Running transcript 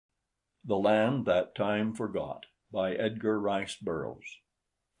The Land That Time Forgot by Edgar Rice Burroughs.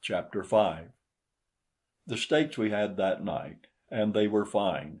 Chapter 5. The steaks we had that night, and they were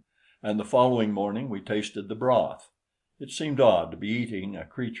fine, and the following morning we tasted the broth. It seemed odd to be eating a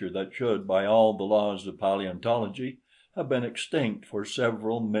creature that should, by all the laws of paleontology, have been extinct for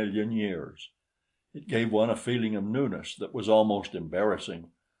several million years. It gave one a feeling of newness that was almost embarrassing,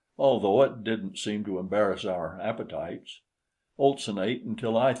 although it didn't seem to embarrass our appetites. Olson ate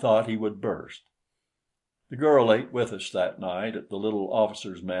until I thought he would burst. The girl ate with us that night at the little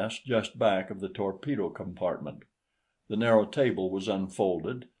officers' mess just back of the torpedo compartment. The narrow table was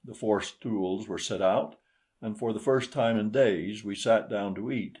unfolded, the four stools were set out, and for the first time in days we sat down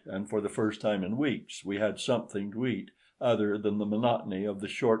to eat, and for the first time in weeks we had something to eat other than the monotony of the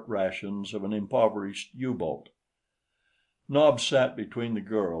short rations of an impoverished U-boat. Nobs sat between the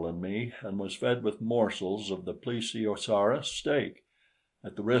girl and me and was fed with morsels of the plesiosaurus steak,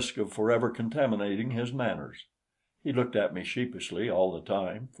 at the risk of forever contaminating his manners. He looked at me sheepishly all the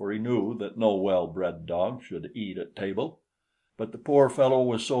time, for he knew that no well-bred dog should eat at table. But the poor fellow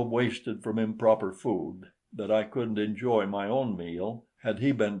was so wasted from improper food that I couldn't enjoy my own meal had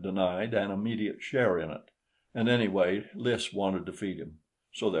he been denied an immediate share in it. And anyway, Lys wanted to feed him,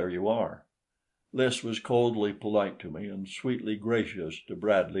 so there you are. Lys was coldly polite to me and sweetly gracious to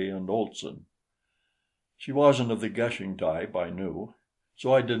Bradley and Olson. She wasn't of the gushing type, I knew,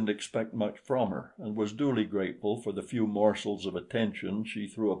 so I didn't expect much from her, and was duly grateful for the few morsels of attention she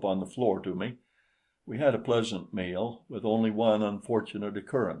threw upon the floor to me. We had a pleasant meal, with only one unfortunate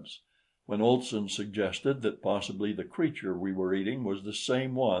occurrence, when Olson suggested that possibly the creature we were eating was the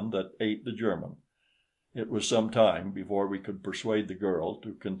same one that ate the German. It was some time before we could persuade the girl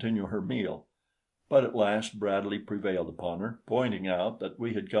to continue her meal, but at last Bradley prevailed upon her, pointing out that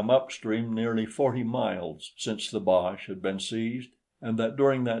we had come upstream nearly 40 miles since the boche had been seized, and that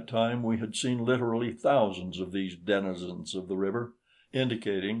during that time we had seen literally thousands of these denizens of the river,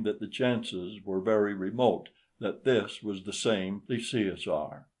 indicating that the chances were very remote that this was the same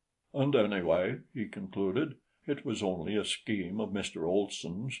plesiosaur. "And anyway," he concluded, "it was only a scheme of Mr.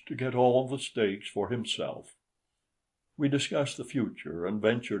 Olson's to get all the steaks for himself." We discussed the future and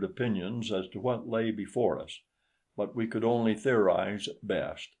ventured opinions as to what lay before us, but we could only theorize at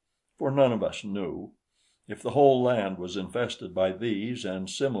best, for none of us knew. If the whole land was infested by these and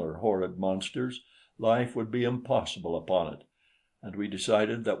similar horrid monsters, life would be impossible upon it, and we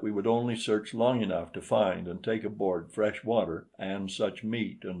decided that we would only search long enough to find and take aboard fresh water and such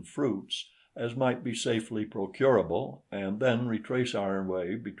meat and fruits as might be safely procurable, and then retrace our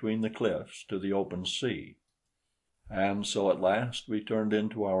way between the cliffs to the open sea. And so at last we turned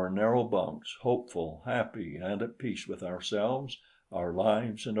into our narrow bunks, hopeful, happy, and at peace with ourselves, our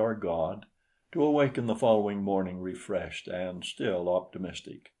lives, and our God, to awaken the following morning refreshed and still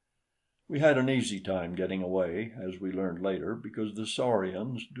optimistic. We had an easy time getting away, as we learned later, because the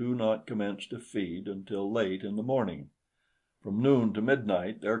saurians do not commence to feed until late in the morning. From noon to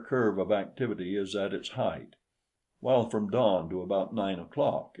midnight their curve of activity is at its height, while from dawn to about 9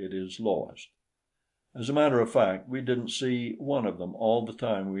 o'clock it is lowest. As a matter of fact, we didn't see one of them all the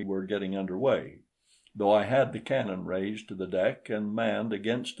time we were getting under way, though I had the cannon raised to the deck and manned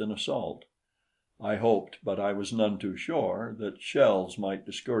against an assault. I hoped, but I was none too sure, that shells might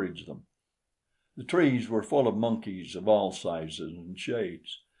discourage them. The trees were full of monkeys of all sizes and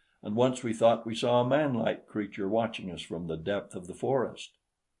shades, and once we thought we saw a man-like creature watching us from the depth of the forest.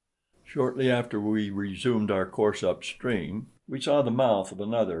 Shortly after we resumed our course upstream, we saw the mouth of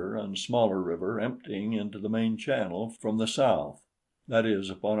another and smaller river emptying into the main channel from the south, that is,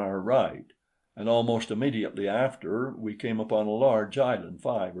 upon our right, and almost immediately after we came upon a large island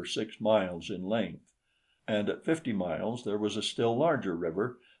 5 or 6 miles in length, and at 50 miles there was a still larger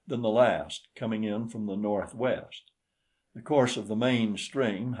river than the last coming in from the northwest, the course of the main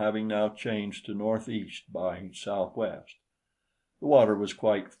stream having now changed to northeast by southwest. The water was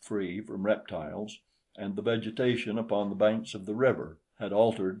quite free from reptiles, and the vegetation upon the banks of the river had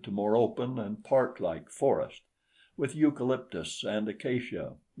altered to more open and park-like forest, with eucalyptus and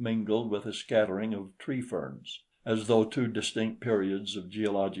acacia mingled with a scattering of tree ferns, as though two distinct periods of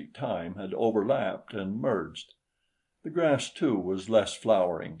geologic time had overlapped and merged. The grass, too, was less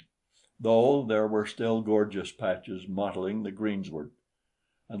flowering, though there were still gorgeous patches mottling the greensward,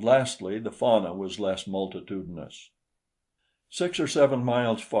 and lastly, the fauna was less multitudinous. 6 or 7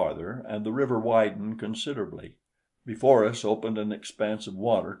 miles farther, and the river widened considerably. Before us opened an expanse of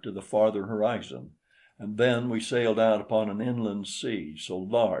water to the farther horizon, and then we sailed out upon an inland sea so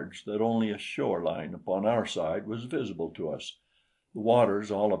large that only a shoreline upon our side was visible to us. The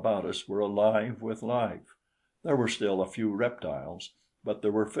waters all about us were alive with life. There were still a few reptiles, but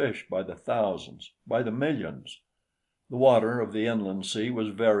there were fish by the thousands, by the millions. The water of the inland sea was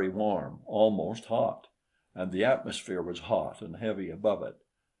very warm, almost hot, and the atmosphere was hot and heavy above it.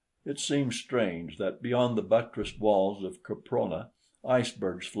 It seemed strange that beyond the buttressed walls of Caprona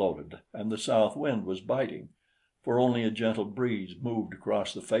icebergs floated and the south wind was biting, for only a gentle breeze moved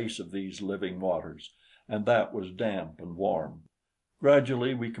across the face of these living waters, and that was damp and warm.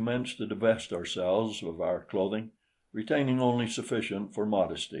 Gradually we commenced to divest ourselves of our clothing, retaining only sufficient for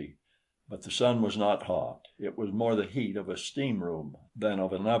modesty. But the sun was not hot; it was more the heat of a steam room than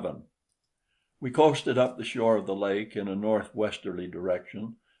of an oven. We coasted up the shore of the lake in a northwesterly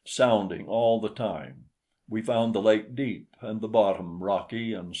direction, sounding all the time. We found the lake deep and the bottom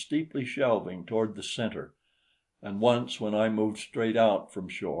rocky and steeply shelving toward the center, and once when I moved straight out from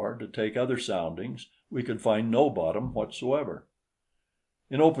shore to take other soundings, we could find no bottom whatsoever.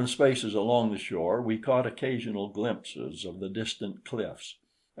 In open spaces along the shore we caught occasional glimpses of the distant cliffs,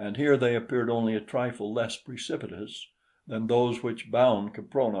 and here they appeared only a trifle less precipitous than those which bound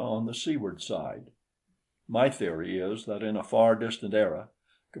Caprona on the seaward side. My theory is that in a far distant era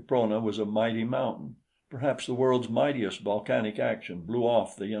Caprona was a mighty mountain. Perhaps the world's mightiest volcanic action blew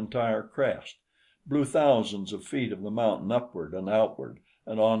off the entire crest, blew thousands of feet of the mountain upward and outward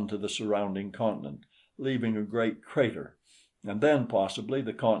and on to the surrounding continent, leaving a great crater, and then possibly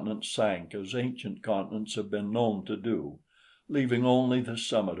the continent sank as ancient continents have been known to do, leaving only the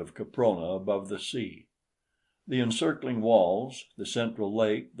summit of Caprona above the sea. The encircling walls, the central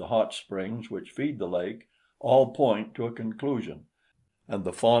lake, the hot springs which feed the lake, all point to a conclusion, and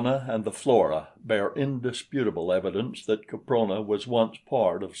the fauna and the flora bear indisputable evidence that Caprona was once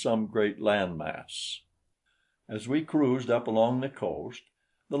part of some great land mass. As we cruised up along the coast,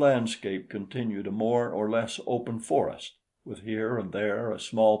 the landscape continued a more or less open forest, with here and there a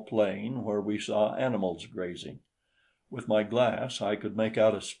small plain where we saw animals grazing. With my glass I could make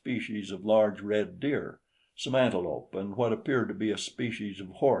out a species of large red deer, some antelope, and what appeared to be a species of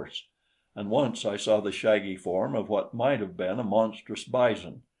horse, and once I saw the shaggy form of what might have been a monstrous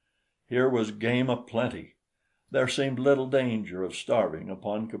bison. Here was game aplenty. There seemed little danger of starving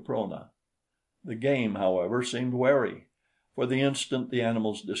upon Caprona. The game, however, seemed wary, for the instant the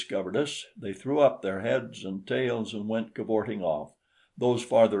animals discovered us, they threw up their heads and tails and went cavorting off, those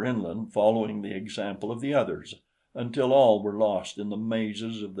farther inland following the example of the others, until all were lost in the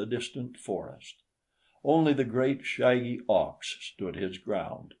mazes of the distant forest. Only the great shaggy ox stood his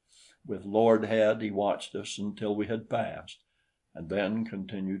ground. With lowered head he watched us until we had passed, and then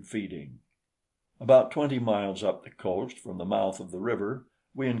continued feeding. About 20 miles up the coast from the mouth of the river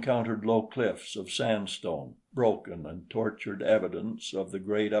we encountered low cliffs of sandstone, broken and tortured evidence of the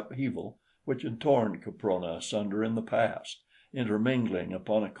great upheaval which had torn Caprona asunder in the past, intermingling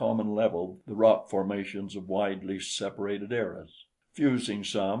upon a common level the rock formations of widely separated eras, fusing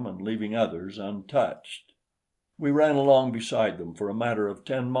some and leaving others untouched. We ran along beside them for a matter of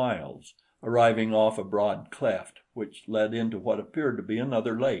 10 miles, arriving off a broad cleft which led into what appeared to be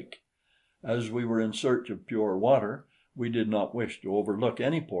another lake. As we were in search of pure water, we did not wish to overlook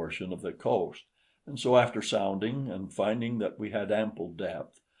any portion of the coast, and so after sounding and finding that we had ample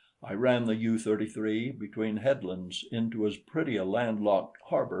depth, I ran the U-33 between headlands into as pretty a landlocked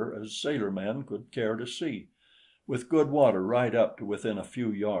harbor as sailormen could care to see, with good water right up to within a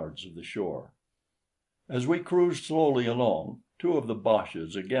few yards of the shore. As we cruised slowly along, two of the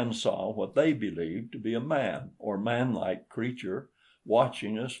Boches again saw what they believed to be a man or man-like creature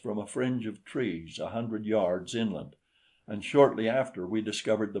watching us from a fringe of trees 100 yards inland, and shortly after we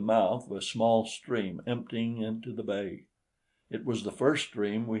discovered the mouth of a small stream emptying into the bay. It was the first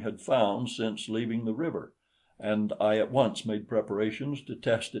stream we had found since leaving the river, and I at once made preparations to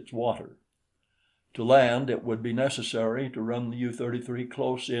test its water. To land, it would be necessary to run the U-33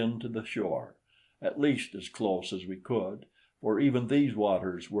 close in to the shore, at least as close as we could, for even these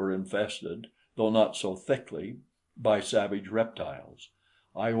waters were infested, though not so thickly, by savage reptiles.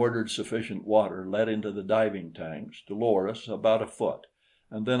 I ordered sufficient water let into the diving tanks to lower us about a foot,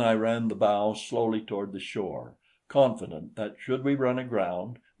 and then I ran the bow slowly toward the shore, confident that should we run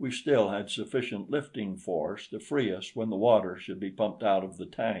aground, we still had sufficient lifting force to free us when the water should be pumped out of the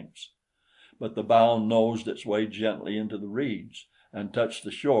tanks. But the bow nosed its way gently into the reeds and touched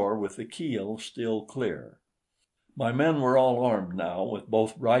the shore with the keel still clear. My men were all armed now with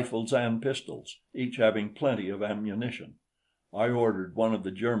both rifles and pistols, each having plenty of ammunition. I ordered one of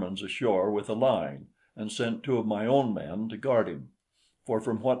the Germans ashore with a line, and sent two of my own men to guard him, for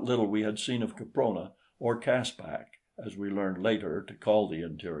from what little we had seen of Caprona, or Caspak, as we learned later to call the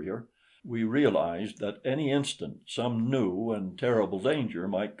interior, we realized that any instant some new and terrible danger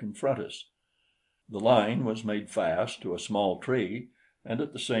might confront us. The line was made fast to a small tree, and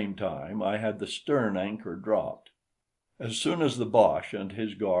at the same time I had the stern anchor dropped. As soon as the Boche and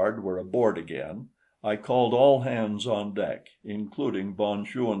his guard were aboard again, I called all hands on deck, including von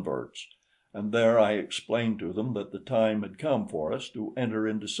Schoenvorts, and there I explained to them that the time had come for us to enter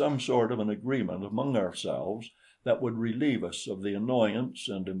into some sort of an agreement among ourselves that would relieve us of the annoyance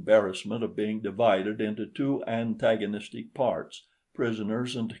and embarrassment of being divided into two antagonistic parts,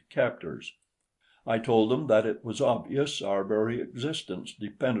 prisoners and captors. I told them that it was obvious our very existence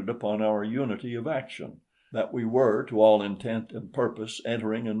depended upon our unity of action, that we were to all intent and purpose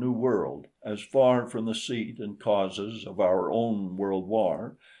entering a new world, as far from the seat and causes of our own world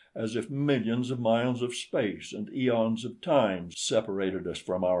war as if millions of miles of space and eons of time separated us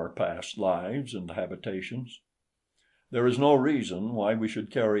from our past lives and habitations. There is no reason why we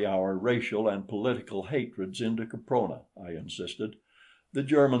should carry our racial and political hatreds into Caprona, I insisted. The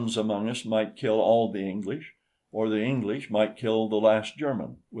Germans among us might kill all the English, or the English might kill the last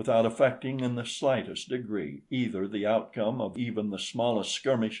German, without affecting in the slightest degree either the outcome of even the smallest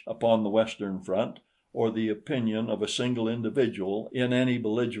skirmish upon the Western Front, or the opinion of a single individual in any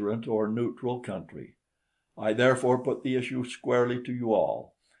belligerent or neutral country. I therefore put the issue squarely to you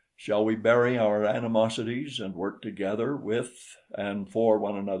all. Shall we bury our animosities and work together with and for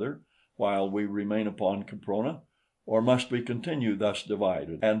one another while we remain upon Caprona, or must we continue thus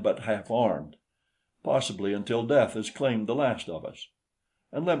divided and but half armed, possibly until death has claimed the last of us?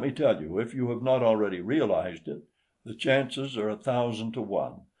 And let me tell you, if you have not already realized it, the chances are 1,000 to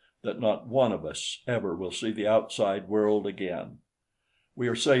 1 that not one of us ever will see the outside world again. We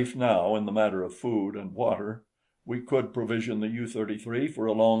are safe now in the matter of food and water. We could provision the U-33 for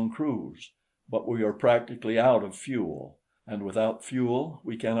a long cruise, but we are practically out of fuel, and without fuel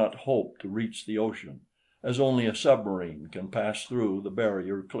we cannot hope to reach the ocean, as only a submarine can pass through the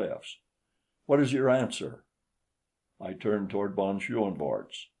barrier cliffs. What is your answer?" I turned toward von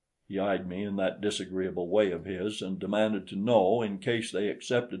Schoenvorts. He eyed me in that disagreeable way of his and demanded to know, in case they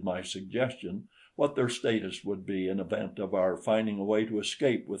accepted my suggestion, what their status would be in event of our finding a way to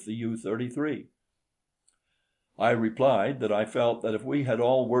escape with the U-33. I replied that I felt that if we had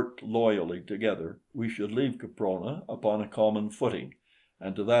all worked loyally together, we should leave Caprona upon a common footing,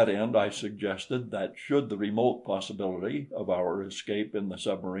 and to that end I suggested that should the remote possibility of our escape in the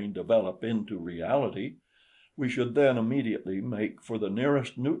submarine develop into reality, we should then immediately make for the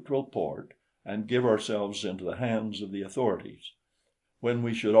nearest neutral port and give ourselves into the hands of the authorities, when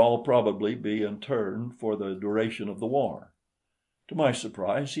we should all probably be interned for the duration of the war. To my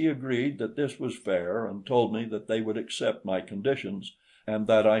surprise, he agreed that this was fair, and told me that they would accept my conditions and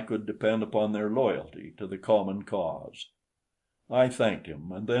that I could depend upon their loyalty to the common cause. I thanked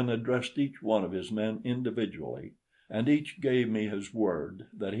him, and then addressed each one of his men individually, and each gave me his word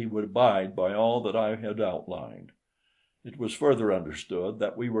that he would abide by all that I had outlined. It was further understood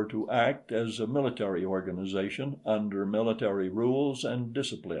that we were to act as a military organization under military rules and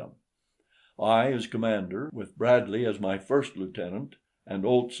discipline. I as commander, with Bradley as my first lieutenant and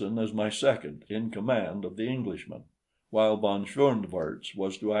Olson as my second, in command of the Englishmen, while von Schoenvorts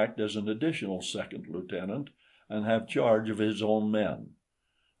was to act as an additional second lieutenant and have charge of his own men.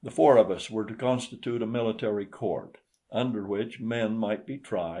 The four of us were to constitute a military court, under which men might be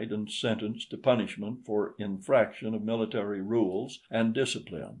tried and sentenced to punishment for infraction of military rules and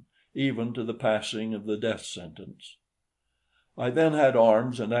discipline, even to the passing of the death sentence. I then had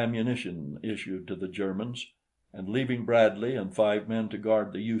arms and ammunition issued to the Germans, and leaving Bradley and 5 men to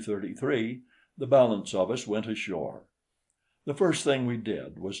guard the U-33, the balance of us went ashore. The first thing we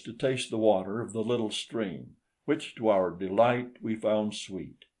did was to taste the water of the little stream, which to our delight we found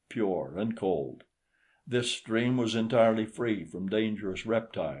sweet, pure, and cold. This stream was entirely free from dangerous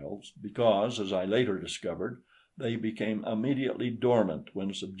reptiles, because, as I later discovered, they became immediately dormant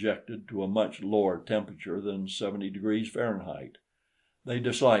when subjected to a much lower temperature than 70 degrees Fahrenheit. They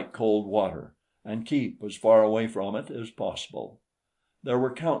dislike cold water and keep as far away from it as possible. There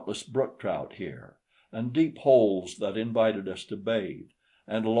were countless brook trout here, and deep holes that invited us to bathe,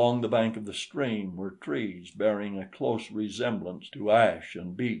 and along the bank of the stream were trees bearing a close resemblance to ash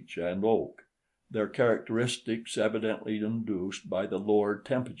and beech and oak, their characteristics evidently induced by the lower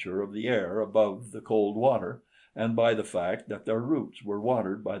temperature of the air above the cold water, and by the fact that their roots were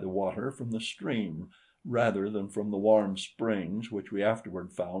watered by the water from the stream rather than from the warm springs which we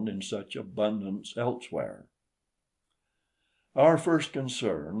afterward found in such abundance elsewhere. Our first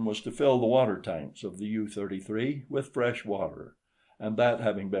concern was to fill the water tanks of the U-33 with fresh water, and that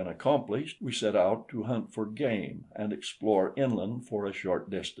having been accomplished, we set out to hunt for game and explore inland for a short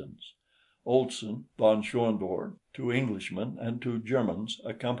distance. Olson, von Schoenvorts, 2 Englishmen, and 2 Germans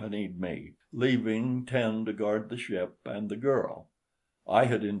accompanied me, leaving 10 to guard the ship and the girl. I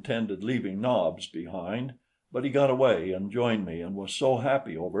had intended leaving Nobs behind, but he got away and joined me, and was so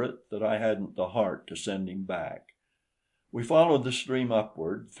happy over it that I hadn't the heart to send him back. We followed the stream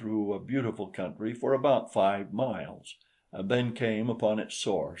upward through a beautiful country for about 5 miles, and then came upon its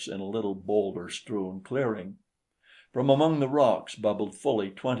source in a little boulder-strewn clearing. From among the rocks bubbled fully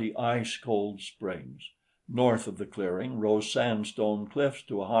 20 ice-cold springs. North of the clearing rose sandstone cliffs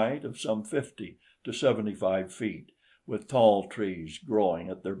to a height of some 50 to 75 feet, with tall trees growing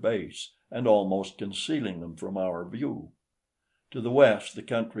at their base and almost concealing them from our view. To the west the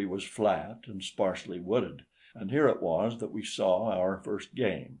country was flat and sparsely wooded, and here it was that we saw our first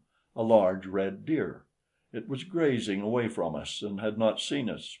game, a large red deer. It was grazing away from us and had not seen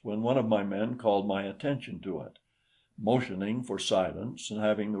us when one of my men called my attention to it. Motioning for silence and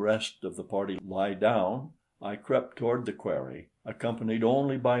having the rest of the party lie down, I crept toward the quarry, accompanied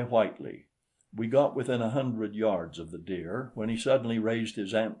only by Whitely. We got within 100 yards of the deer when he suddenly raised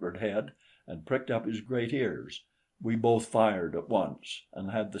his antlered head and pricked up his great ears. We both fired at once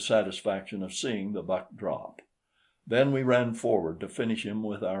and had the satisfaction of seeing the buck drop. Then we ran forward to finish him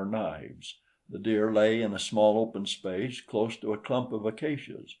with our knives. The deer lay in a small open space close to a clump of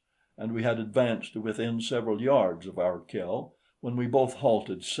acacias, and we had advanced to within several yards of our kill when we both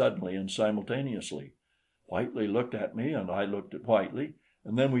halted suddenly and simultaneously. Whitely looked at me and I looked at Whitely,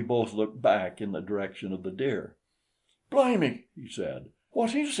 and then we both looked back in the direction of the deer. "Blimey!" he said.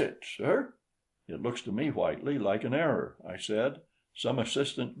 "What is it, sir?" "It looks to me, Whitely, like an error," I said. "Some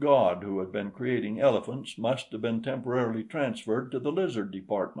assistant god who had been creating elephants must have been temporarily transferred to the lizard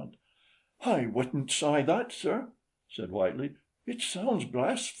department." "I wouldn't say that, sir," said Whitely. "It sounds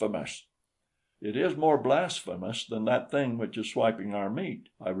blasphemous." "It is more blasphemous than that thing which is swiping our meat,"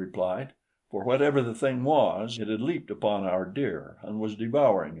 I replied, for whatever the thing was, it had leaped upon our deer and was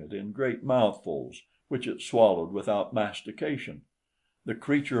devouring it in great mouthfuls, which it swallowed without mastication. The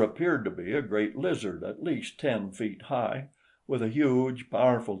creature appeared to be a great lizard at least 10 feet high, with a huge,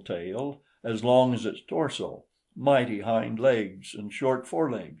 powerful tail as long as its torso, mighty hind legs and short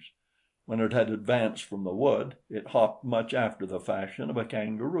forelegs. When it had advanced from the wood, it hopped much after the fashion of a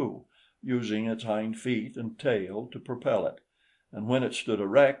kangaroo, using its hind feet and tail to propel it, and when it stood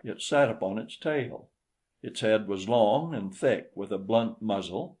erect, it sat upon its tail. Its head was long and thick, with a blunt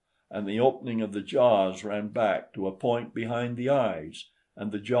muzzle, and the opening of the jaws ran back to a point behind the eyes,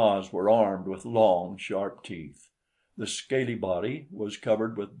 and the jaws were armed with long, sharp teeth. The scaly body was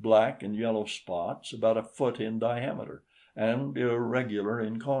covered with black and yellow spots about a foot in diameter and irregular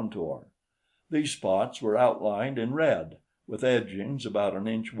in contour. These spots were outlined in red, with edgings about an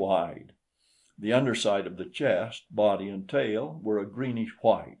inch wide. The underside of the chest, body, and tail were a greenish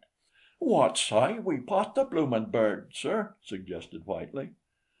white. "What say we pot the bloomin' bird, sir?" suggested Whitely.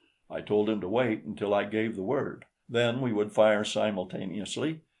 I told him to wait until I gave the word. Then we would fire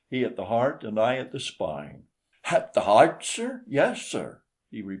simultaneously, he at the heart and I at the spine. "At the heart, sir? Yes, sir,"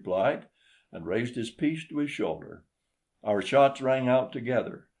 he replied, and raised his piece to his shoulder. Our shots rang out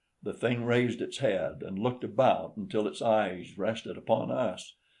together. The thing raised its head and looked about until its eyes rested upon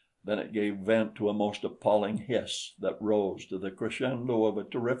us. Then it gave vent to a most appalling hiss that rose to the crescendo of a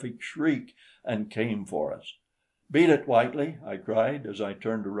terrific shriek and came for us. "Beat it, Whitely!" I cried as I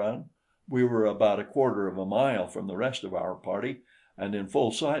turned to run. We were about a quarter of a mile from the rest of our party and in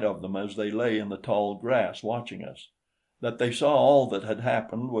full sight of them as they lay in the tall grass watching us. That they saw all that had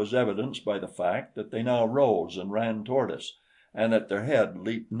happened was evidenced by the fact that they now rose and ran toward us, and at their head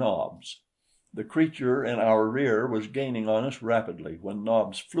leaped Nobs. The creature in our rear was gaining on us rapidly when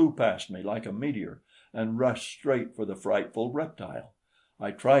Nobs flew past me like a meteor and rushed straight for the frightful reptile.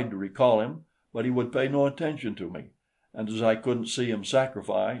 I tried to recall him, but he would pay no attention to me, and as I couldn't see him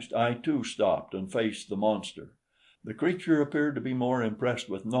sacrificed, I too stopped and faced the monster. The creature appeared to be more impressed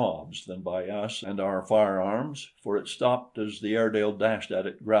with Nobs than by us and our firearms, for it stopped as the Airedale dashed at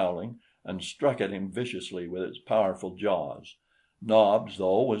it growling and struck at him viciously with its powerful jaws. Nobs,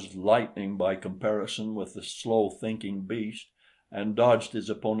 though, was lightning by comparison with the slow-thinking beast, and dodged his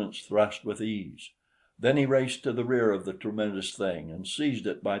opponent's thrust with ease. Then he raced to the rear of the tremendous thing and seized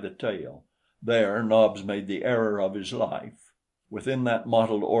it by the tail. There Nobs made the error of his life. Within that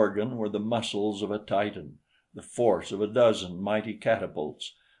mottled organ were the muscles of a Titan, the force of a dozen mighty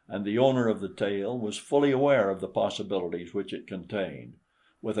catapults, and the owner of the tail was fully aware of the possibilities which it contained.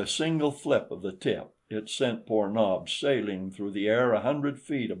 With a single flip of the tip, it sent poor Nobs sailing through the air 100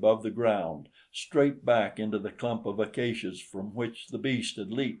 feet above the ground, straight back into the clump of acacias from which the beast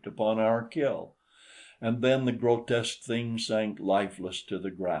had leaped upon our kill, and then the grotesque thing sank lifeless to the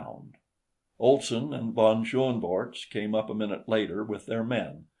ground. Olson and von Schoenvorts came up a minute later with their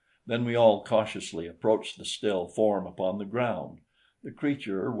men. Then we all cautiously approached the still form upon the ground. The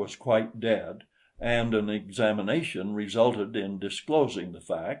creature was quite dead, and an examination resulted in disclosing the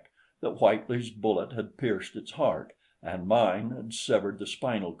fact that Whiteley's bullet had pierced its heart, and mine had severed the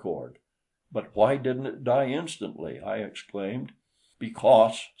spinal cord. "But why didn't it die instantly?" I exclaimed.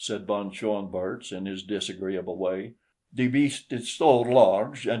 "Because," said von Schoenvorts in his disagreeable way, "the beast is so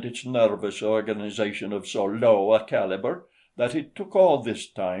large and its nervous organization of so low a caliber that it took all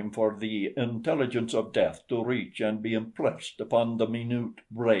this time for the intelligence of death to reach and be impressed upon the minute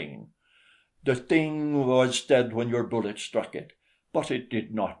brain. The thing was dead when your bullet struck it, but it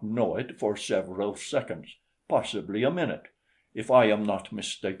did not know it for several seconds, possibly a minute. If I am not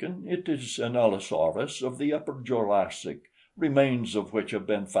mistaken, it is an Allosaurus of the Upper Jurassic, remains of which have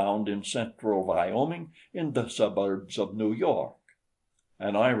been found in central Wyoming in the suburbs of New York."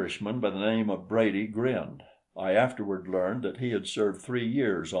 An Irishman by the name of Brady grinned. I afterward learned that he had served 3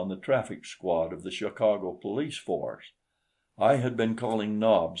 years on the traffic squad of the Chicago police force. I had been calling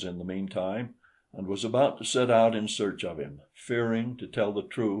Nobs in the meantime, and was about to set out in search of him, fearing, to tell the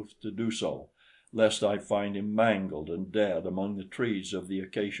truth, to do so, lest I find him mangled and dead among the trees of the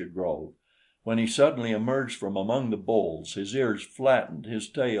acacia grove, when he suddenly emerged from among the boles, his ears flattened, his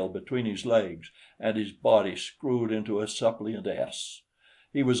tail between his legs, and his body screwed into a suppliant S.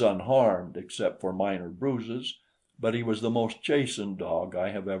 He was unharmed, except for minor bruises, but he was the most chastened dog I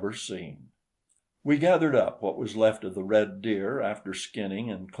have ever seen. We gathered up what was left of the red deer after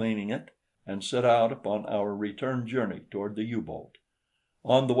skinning and cleaning it, and set out upon our return journey toward the U-boat.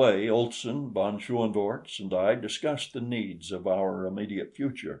 On the way, Olson, von Schoenvorts, and I discussed the needs of our immediate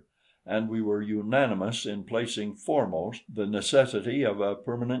future, and we were unanimous in placing foremost the necessity of a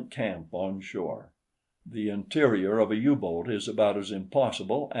permanent camp on shore. The interior of a U-boat is about as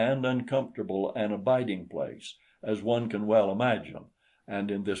impossible and uncomfortable an abiding place as one can well imagine,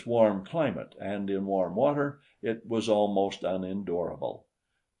 and in this warm climate and in warm water it was almost unendurable.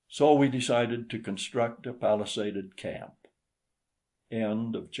 So we decided to construct a palisaded camp.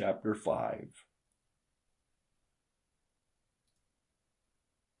 End of chapter 5.